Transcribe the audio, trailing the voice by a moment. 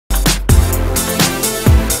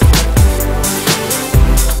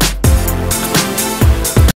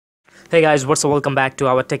Hey guys, what's up? Welcome back to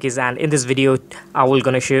our techies, and in this video I will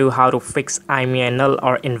gonna show you how to fix Imei null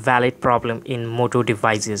or invalid problem in Moto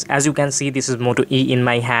devices. As you can see, this is Moto E in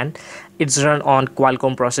my hand. It's run on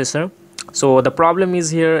Qualcomm processor. So the problem is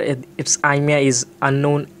here, its Imei is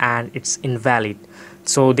unknown and it's invalid.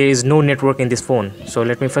 So there is no network in this phone. So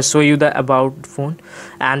let me first show you the about phone,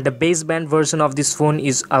 and the baseband version of this phone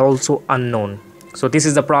is also unknown. So this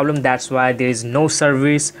is the problem, that's why there is no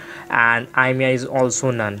service and Imei is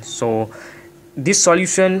also none. So this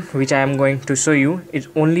solution which I am going to show you, it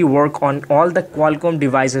only work on all the Qualcomm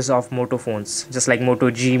devices of Moto phones, just like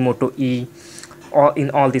Moto G, Moto E, or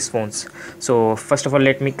in all these phones. So first of all,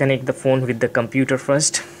 let me connect the phone with the computer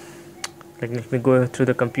first. Let me go through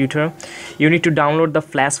the computer. You need to download the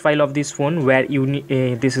flash file of this phone, where you need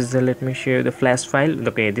this is the, let me share the flash file.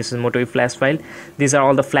 Okay, this is Moto E flash file. These are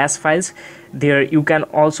all the flash files. There you can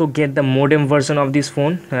also get the modem version of this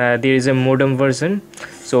phone. There is a modem version.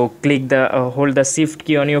 So click the hold the shift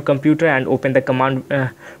key on your computer and open the command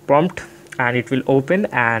prompt, and it will open.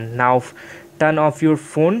 And now turn off your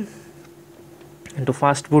phone into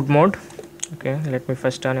fast boot mode. Okay, let me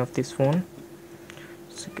first turn off this phone.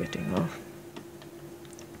 It's getting off.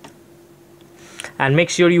 And make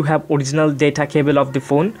sure you have original data cable of the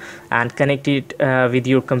phone and connect it with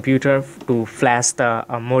your computer to flash the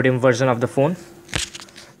modem version of the phone.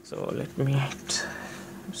 So let me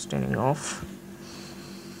just turning off.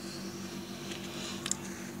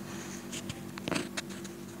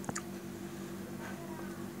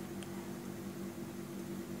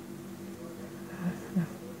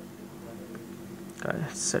 Okay,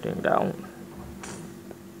 setting down.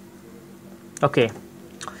 Okay,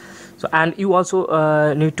 so and you also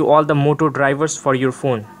need to all the Moto drivers for your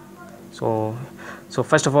phone. So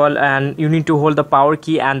first of all, and you need to hold the power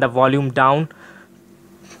key and the volume down,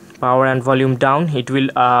 power and volume down. It will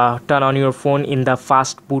turn on your phone in the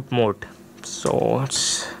fast boot mode. So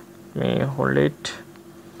let me hold it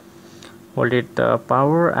the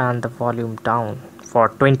power and the volume down for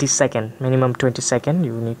 20 seconds, minimum 20 seconds.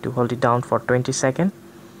 You need to hold it down for 20 seconds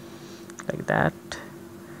like that.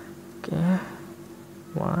 Okay,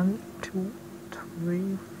 1 2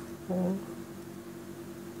 3 4.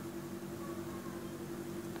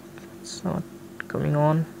 It's not coming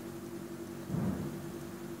on.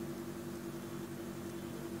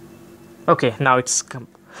 Okay, now it's come.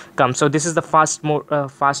 So this is the fast boot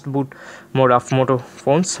mode of Moto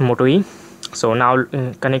phones, Moto E. So now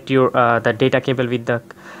connect your the data cable with the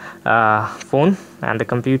phone and the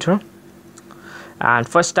computer, and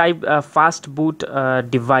first type fast boot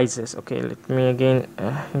devices. Okay, let me again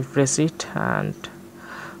refresh it and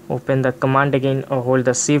open the command again, or hold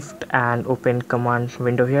the shift and open command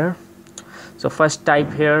window here. So first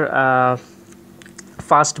type here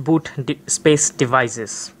fast boot space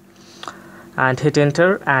devices and hit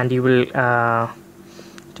enter, and you will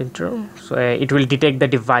enter. So it will detect the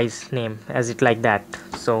device name as it like that.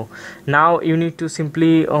 So now you need to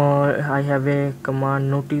simply I have a command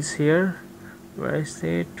notice here. Where is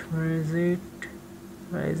it?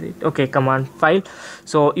 Okay, command file.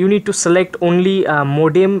 So you need to select only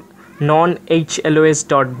modem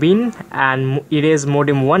non-hlos.bin and erase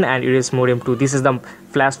modem 1 and erase modem 2. This is the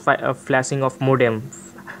flashing of modem.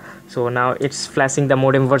 So now it's flashing the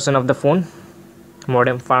modem version of the phone,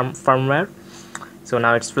 modem firmware. So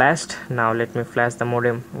now it's flashed. Now let me flash the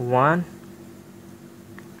modem 1.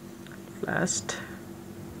 Flashed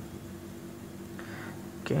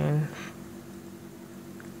again.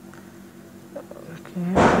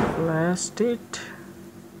 Okay, flashed it,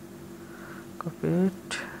 copy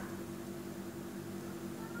it,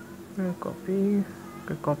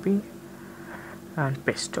 copy and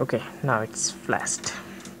paste. Okay, now it's flashed.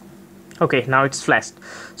 Okay, now it's flashed.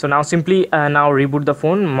 So now simply now reboot the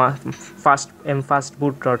phone,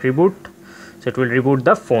 fastboot.reboot. So it will reboot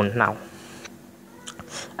the phone now.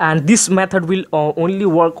 And this method will only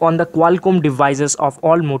work on the Qualcomm devices of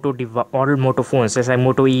all Moto phones, as like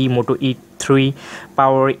Moto E, Moto E3,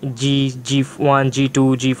 Power G, G1,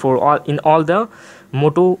 G2, G4, all in all the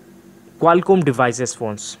Moto Qualcomm devices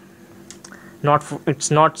phones. It's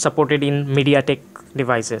not supported in MediaTek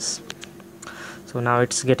devices. So now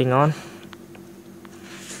it's getting on.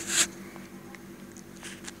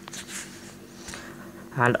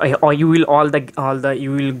 And or you will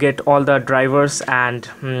you will get all the drivers and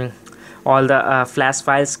all the flash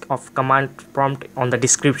files of command prompt on the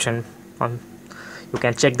description. You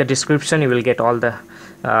can check the description. You will get all the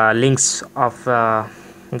links of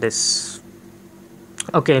this.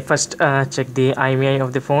 Okay, first check the Imei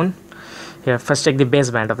of the phone. Here, first check the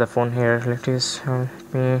baseband of the phone. Here, let me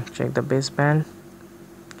check the baseband.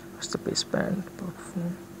 What's the baseband?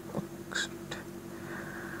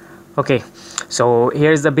 Okay, so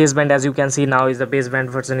here is the baseband. As you can see, now is the baseband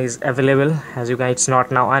version is available. As you can, it's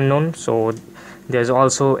not now unknown. So there's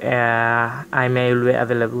also Imei will be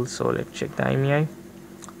available. So let's check the Imei.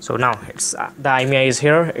 So now it's the Imei is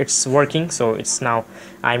here, it's working. So it's now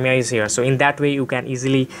Imei is here. So in that way you can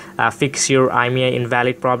easily fix your Imei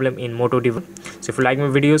invalid problem in Moto device. So if you like my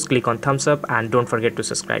videos, click on thumbs up and don't forget to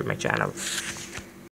subscribe my channel.